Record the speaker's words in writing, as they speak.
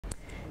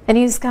The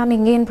news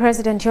coming in,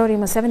 President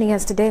Museveni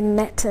yesterday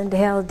met and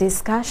held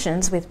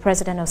discussions with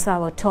President of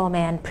Tomé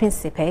and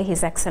Principe,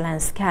 His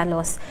Excellency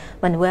Carlos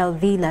Manuel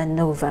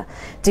Vila.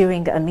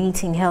 During a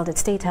meeting held at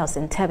State House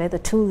in Tebe, the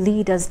two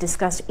leaders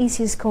discussed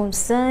issues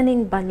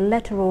concerning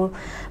bilateral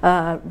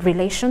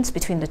relations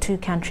between the two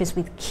countries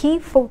with key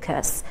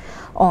focus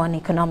on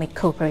economic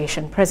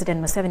cooperation.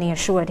 President Museveni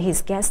assured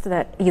his guests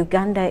that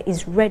Uganda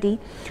is ready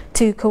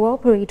to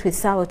cooperate with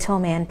Sao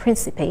Tomé and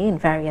Principe in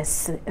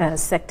various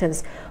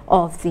sectors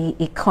of the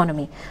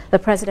economy. The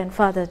president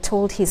further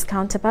told his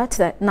counterpart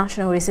that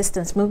national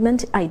resistance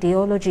movement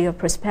ideology of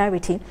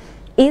prosperity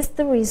is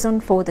the reason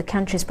for the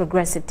country's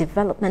progressive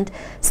development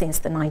since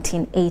the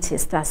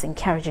 1980s, thus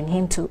encouraging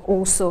him to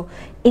also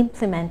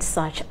implement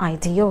such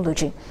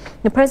ideology.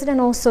 The president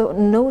also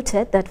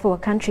noted that for a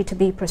country to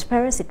be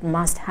prosperous, it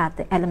must have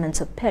the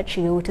elements of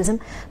patriotism,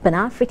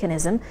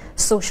 Pan-Africanism,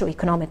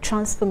 socio-economic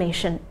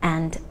transformation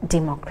and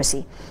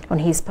democracy. On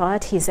his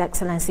part, His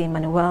Excellency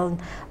Manuel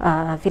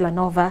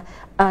Vila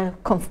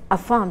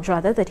affirmed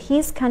that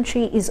his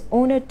country is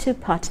honored to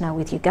partner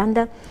with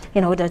Uganda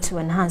in order to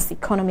enhance the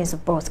economies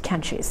of both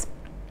countries.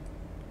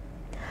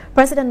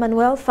 President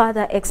Manuel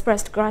further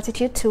expressed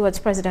gratitude towards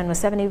President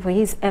Museveni for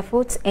his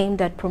efforts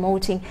aimed at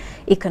promoting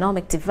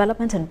economic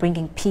development and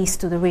bringing peace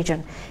to the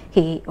region.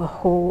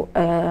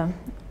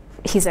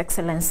 His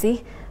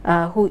Excellency,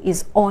 who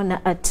is on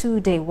a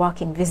two-day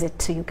working visit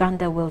to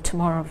Uganda, will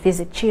tomorrow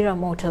visit Chira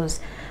Motors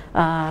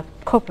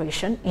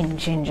Corporation in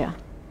Jinja.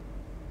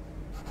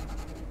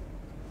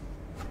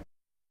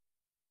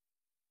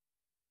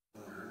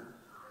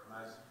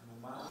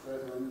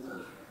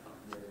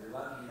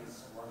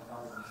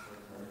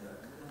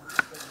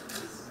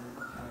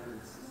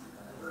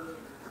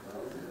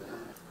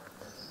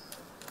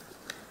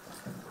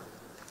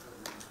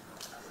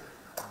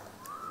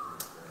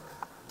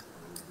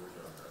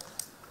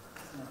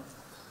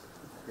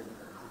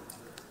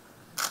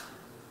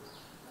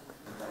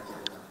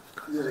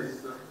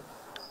 Yes.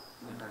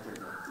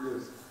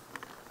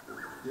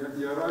 Yes.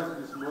 He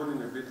arrived this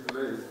morning a bit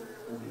late.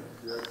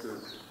 Yes.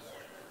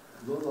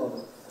 Those are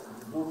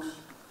books.